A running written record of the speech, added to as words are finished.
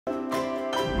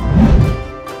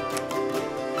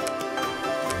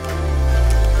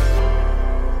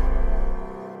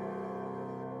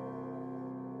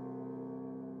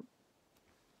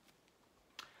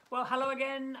hello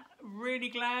again. Really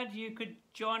glad you could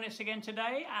join us again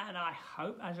today, and I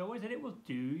hope, as always, that it will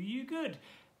do you good.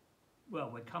 Well,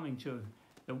 we're coming to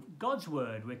God's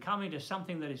Word. We're coming to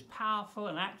something that is powerful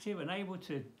and active and able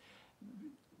to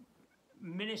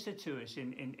minister to us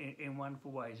in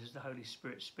wonderful ways as the Holy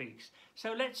Spirit speaks.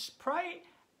 So let's pray,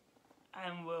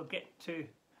 and we'll get to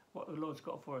what the Lord's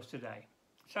got for us today.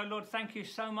 So, Lord, thank you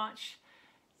so much.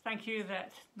 Thank you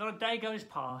that not a day goes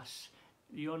past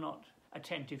you're not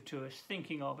attentive to us,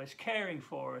 thinking of us, caring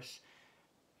for us,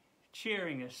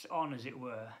 cheering us on, as it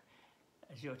were,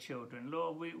 as your children.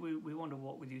 Lord, we want to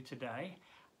walk with you today,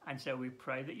 and so we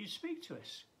pray that you speak to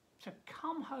us. So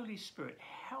come, Holy Spirit,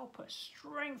 help us,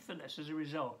 strengthen us as a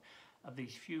result of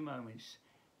these few moments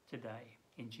today,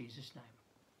 in Jesus'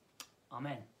 name.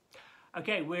 Amen.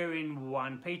 Okay, we're in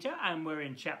 1 Peter, and we're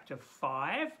in chapter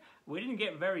 5. We didn't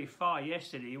get very far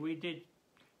yesterday. We did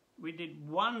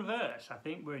one verse, I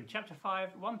think. We're in chapter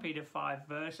 5, 1 Peter 5,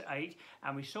 verse 8,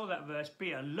 and we saw that verse,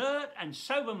 be alert and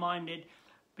sober-minded,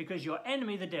 because your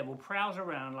enemy, the devil, prowls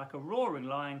around like a roaring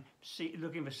lion,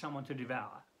 looking for someone to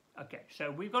devour. Okay,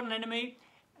 so we've got an enemy,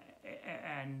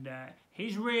 and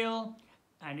he's real,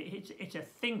 and it's a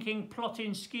thinking,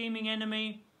 plotting, scheming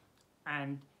enemy,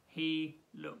 and he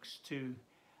looks to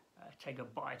take a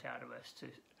bite out of us, to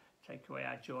take away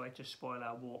our joy, to spoil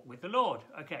our walk with the Lord.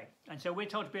 Okay, and so we're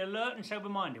told to be alert and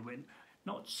sober-minded. We're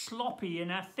not sloppy in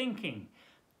our thinking.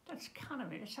 That's kind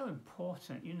of it. It's so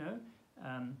important, you know.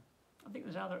 I think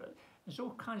there's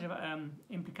all kinds of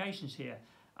implications here.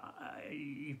 I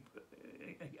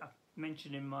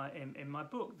mentioned in my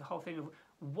book the whole thing of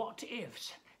what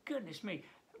ifs. Goodness me,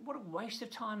 what a waste of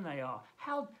time they are.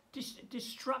 How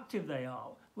destructive they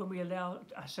are when we allow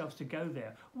ourselves to go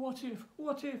there. What if?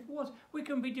 We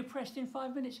can be depressed in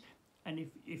 5 minutes. And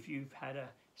if you've had a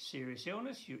serious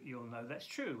illness, you'll know that's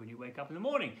true. When you wake up in the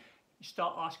morning, you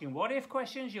start asking what if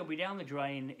questions, you'll be down the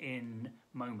drain in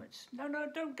moments. No,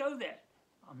 don't go there.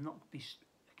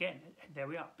 Again, there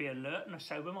we are. Be alert and a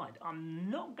sober mind. I'm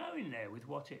not going there with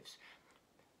what ifs,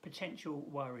 potential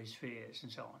worries, fears,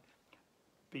 and so on.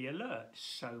 Be alert,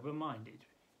 sober-minded.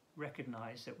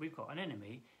 Recognise that we've got an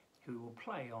enemy who will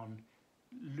play on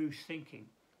loose thinking,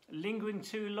 lingering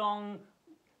too long,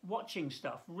 watching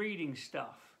stuff, reading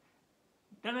stuff.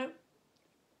 No,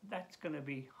 that's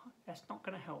not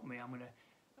going to help me. I'm going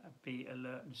to be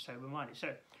alert and sober-minded.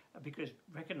 So, because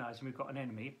recognising we've got an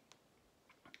enemy,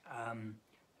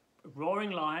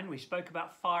 roaring lion. We spoke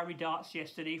about fiery darts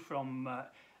yesterday from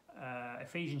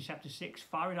Ephesians chapter 6,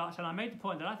 fiery darts, and I made the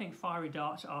point that I think fiery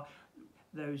darts are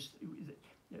those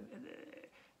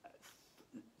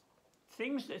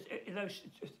things, those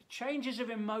changes of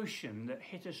emotion that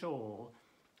hit us all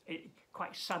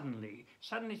quite suddenly.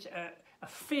 Suddenly a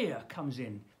fear comes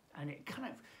in, and it kind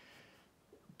of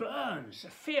burns.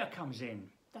 A fear comes in.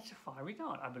 That's a fiery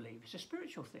dart, I believe. It's a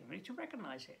spiritual thing. We need to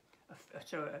recognise it.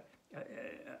 So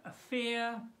a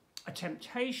fear, a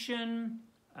temptation.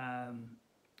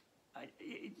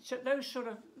 So those sort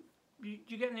of,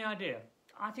 you get the idea.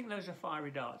 I think those are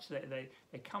fiery darts. They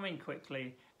come in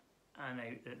quickly, and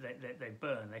they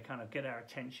burn. They kind of get our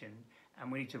attention,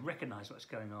 and we need to recognise what's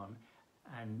going on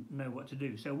and know what to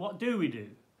do. So what do we do?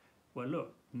 Well,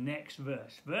 look, next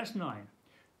verse, verse 9.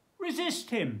 Resist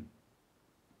him.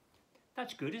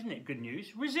 That's good, isn't it? Good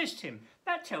news. Resist him.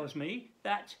 That tells me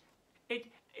that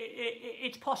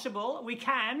it's possible. We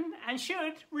can and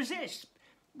should resist.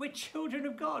 We're children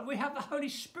of God. We have the Holy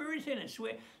Spirit in us.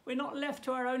 We're not left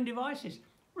to our own devices.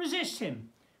 Resist him.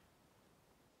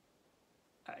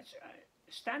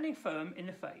 Standing firm in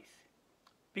the faith.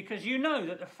 Because you know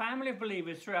that the family of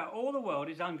believers throughout all the world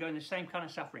is undergoing the same kind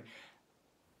of suffering.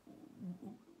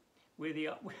 We're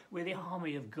the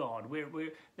army of God.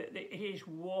 It is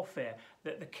warfare.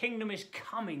 The kingdom is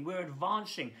coming. We're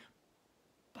advancing.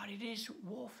 But it is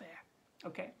warfare.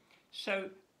 Okay? So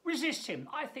resist him.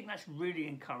 I think that's really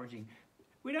encouraging.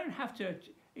 We don't have to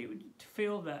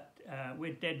feel that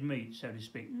we're dead meat, so to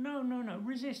speak. No.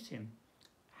 Resist him.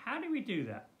 How do we do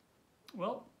that?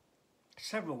 Well,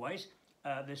 several ways.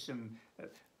 There's some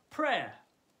prayer.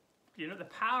 You know, the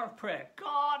power of prayer.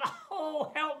 God,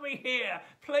 oh, help me here.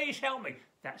 Please help me.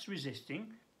 That's resisting.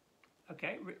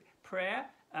 Okay, prayer.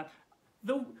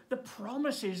 The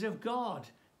promises of God.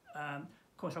 Of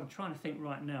course, I'm trying to think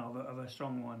right now of a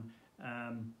strong one.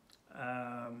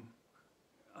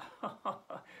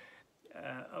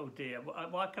 Oh dear,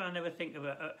 why can I never think of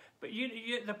it? But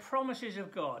the promises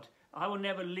of God. I will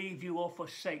never leave you or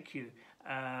forsake you.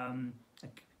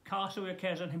 Cast all your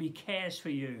cares on him, he cares for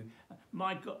you.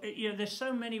 My God, there's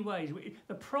so many ways.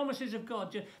 The promises of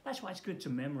God, that's why it's good to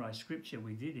memorize scripture.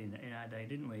 We did in our day,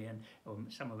 didn't we? And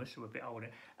some of us who were a bit older.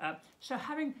 So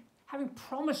having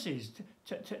promises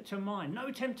to mind. No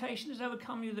temptation has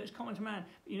overcome you that's common to man.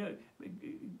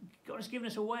 God has given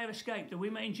us a way of escape that we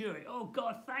may endure it. Oh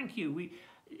God, thank you.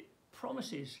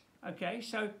 Promises. Okay,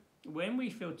 so when we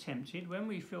feel tempted, when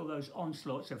we feel those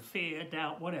onslaughts of fear,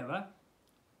 doubt, whatever,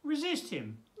 resist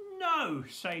him. No,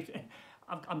 Satan.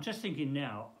 I'm just thinking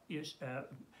now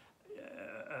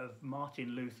of Martin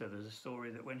Luther. There's a story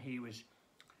that when he was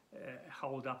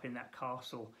holed up in that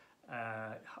castle,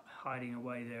 hiding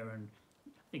away there, and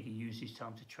I think he used his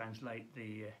time to translate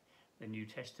the New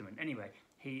Testament. Anyway,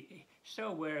 he so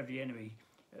aware of the enemy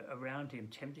around him,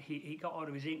 tempted. He got out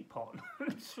of his ink pot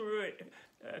and threw it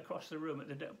across the room at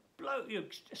the devil. Blow you,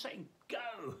 Satan,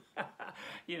 go!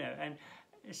 And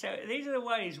so these are the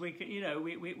ways we can,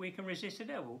 we can resist the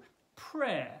devil.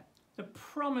 Prayer, the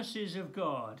promises of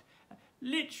God,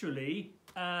 literally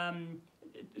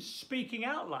speaking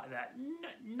out like that.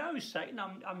 No, Satan,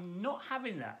 I'm not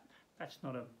having that. That's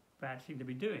not a bad thing to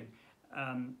be doing.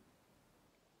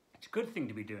 It's a good thing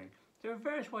to be doing. There are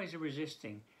various ways of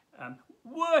resisting.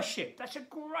 Worship, that's a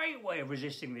great way of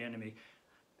resisting the enemy.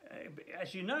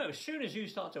 As you know, as soon as you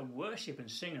start to worship and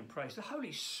sing and praise, the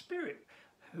Holy Spirit,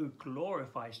 who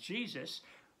glorifies Jesus,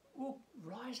 will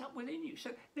rise up within you.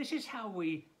 So this is how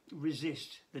we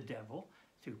resist the devil,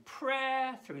 through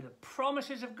prayer, through the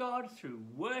promises of God, through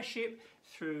worship,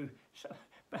 through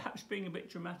perhaps being a bit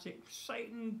dramatic.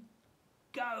 Satan,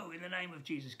 go in the name of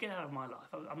Jesus. Get out of my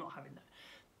life. I'm not having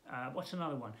that. What's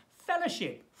another one?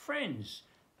 Fellowship, friends.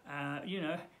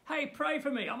 Hey, pray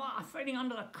for me. I'm feeling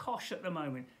under the cosh at the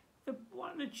moment.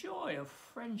 The joy of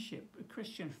friendship,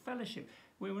 Christian fellowship.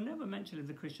 We were never meant to live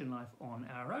the Christian life on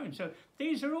our own. So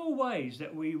these are all ways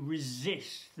that we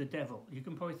resist the devil. You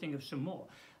can probably think of some more.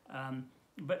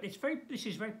 But this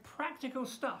is very practical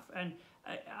stuff. And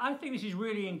I think this is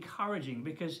really encouraging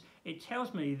because it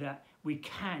tells me that we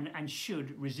can and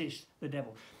should resist the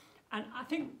devil. And I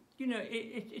think,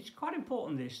 it's quite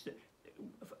important that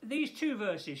these two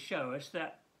verses show us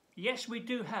that, yes, we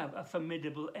do have a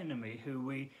formidable enemy who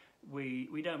we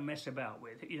don't mess about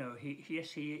with.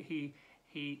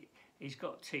 He's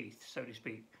got teeth, so to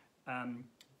speak,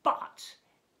 but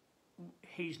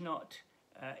he's not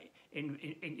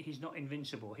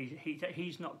invincible.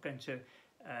 He's not going to.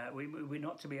 We're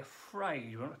not to be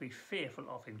afraid. We're not to be fearful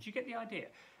of him. Do you get the idea?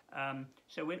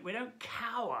 So we don't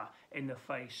cower in the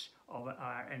face of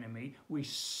our enemy. We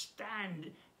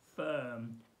stand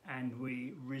firm and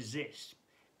we resist.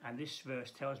 And this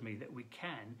verse tells me that we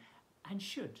can and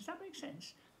should. Does that make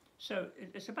sense? So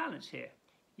it's a balance here.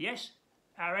 Yes,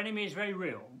 our enemy is very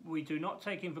real. We do not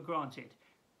take him for granted.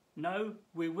 No,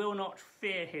 we will not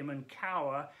fear him and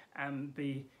cower and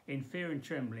be in fear and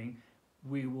trembling.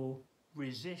 We will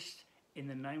resist in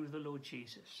the name of the Lord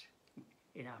Jesus.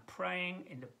 In our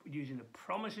praying, using the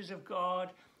promises of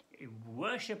God, in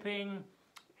worshipping,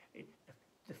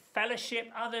 the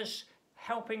fellowship, others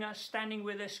helping us, standing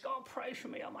with us. God, pray for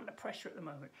me. I'm under pressure at the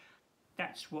moment.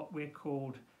 That's what we're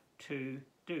called to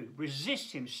do.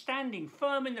 Resist him, standing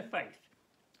firm in the faith.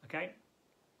 Okay?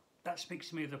 That speaks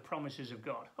to me of the promises of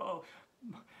God. Oh,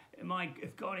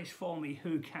 if God is for me,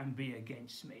 who can be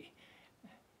against me?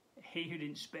 He who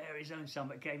didn't spare his own son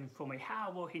but gave him for me,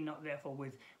 how will he not therefore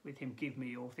with him give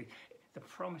me all things? The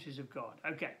promises of God.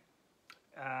 Okay.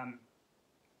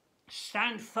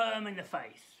 Stand firm in the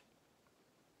faith.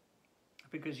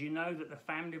 Because you know that the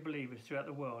family of believers throughout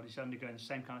the world is undergoing the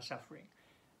same kind of suffering.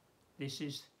 This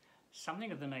is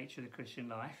something of the nature of the Christian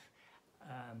life.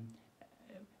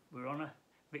 We're on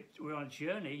a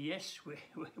journey. Yes,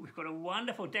 we've got a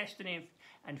wonderful destiny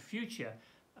and future.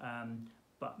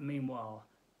 But meanwhile,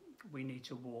 we need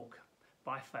to walk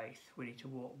by faith. We need to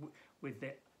walk with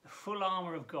the full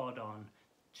armour of God on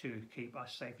to keep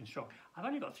us safe and strong. I've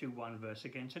only got through one verse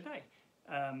again today.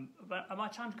 But my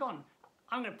time's gone.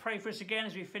 I'm going to pray for us again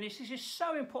as we finish. This is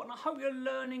so important. I hope you're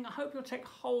learning. I hope you'll take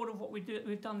hold of what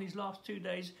we've done these last 2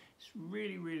 days. It's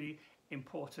really, really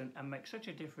important and makes such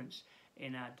a difference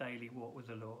in our daily walk with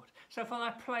the Lord. So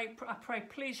Father, I pray,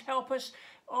 please help us.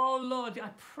 Oh Lord,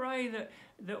 I pray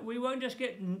that we won't just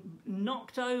get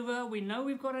knocked over. We know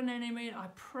we've got an enemy. I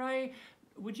pray,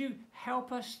 would you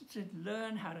help us to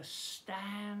learn how to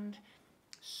stand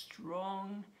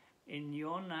strong in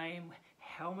your name.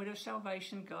 Helmet of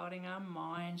salvation guarding our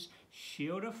minds,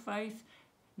 shield of faith,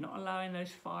 not allowing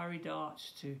those fiery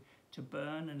darts to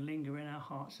burn and linger in our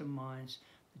hearts and minds.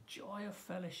 The joy of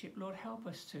fellowship, Lord, help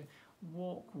us to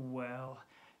walk well.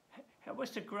 Help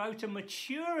us to grow to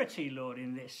maturity, Lord,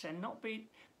 in this, and not be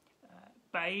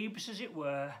babes, as it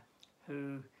were,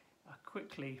 who are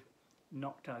quickly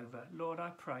knocked over. Lord, I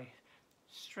pray,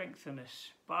 strengthen us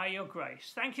by your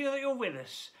grace. Thank you that you're with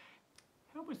us.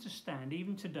 Help us to stand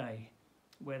even today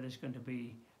where there's going to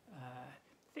be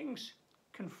things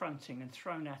confronting and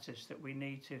thrown at us that we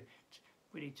need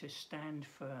to stand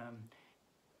firm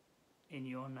in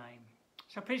your name.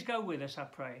 So please go with us, I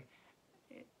pray.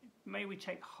 May we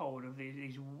take hold of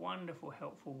these wonderful,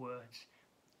 helpful words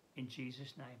in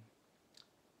Jesus' name.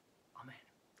 Amen.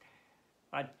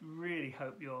 I really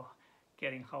hope you're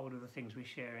getting hold of the things we're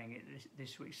sharing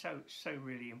this week. So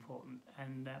really important.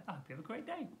 And I hope you have a great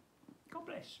day. God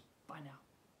bless. Bye now.